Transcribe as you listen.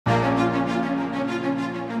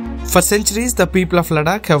For centuries, the people of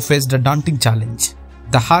Ladakh have faced a daunting challenge: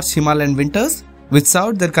 the harsh Himalayan winters, which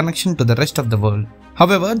soured their connection to the rest of the world.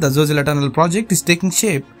 However, the Zojila Tunnel project is taking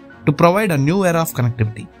shape to provide a new era of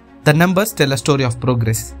connectivity. The numbers tell a story of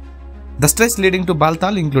progress. The stretch leading to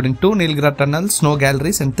Baltal, including 2 Nilgra tunnels, snow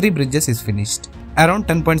galleries and 3 bridges, is finished. Around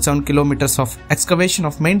 10.7 kilometers of excavation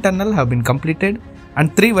of main tunnel have been completed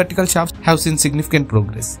and 3 vertical shafts have seen significant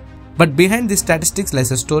progress. But behind these statistics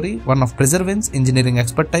lies a story, one of perseverance, engineering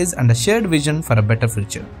expertise and a shared vision for a better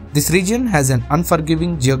future. This region has an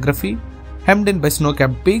unforgiving geography, hemmed in by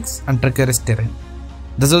snow-capped peaks and treacherous terrain.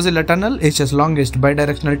 The Zojila Tunnel, Asia's longest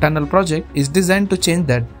bi-directional tunnel project, is designed to change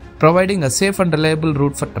that, providing a safe and reliable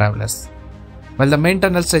route for travelers. While the main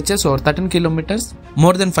tunnel stretches over 13 kilometers,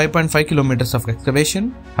 more than 5.5 kilometers of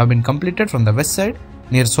excavation have been completed from the west side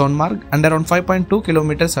near Sonmarg and around 5.2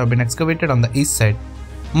 kilometers have been excavated on the east side.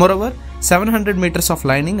 Moreover, 700 meters of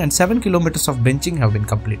lining and 7 kilometers of benching have been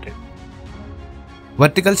completed.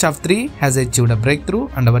 Vertical shaft 3 has achieved a breakthrough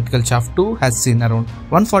and a vertical shaft 2 has seen around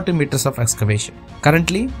 140 meters of excavation.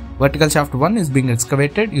 Currently, vertical shaft 1 is being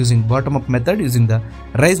excavated using bottom-up method using the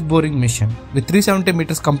rise boring machine with 370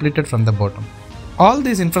 meters completed from the bottom. All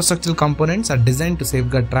these infrastructural components are designed to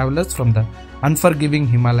safeguard travelers from the unforgiving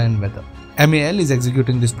Himalayan weather. MEIL is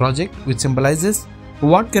executing this project, which symbolizes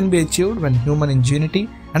what can be achieved when human ingenuity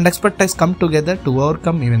and expertise come together to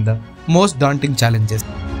overcome even the most daunting challenges.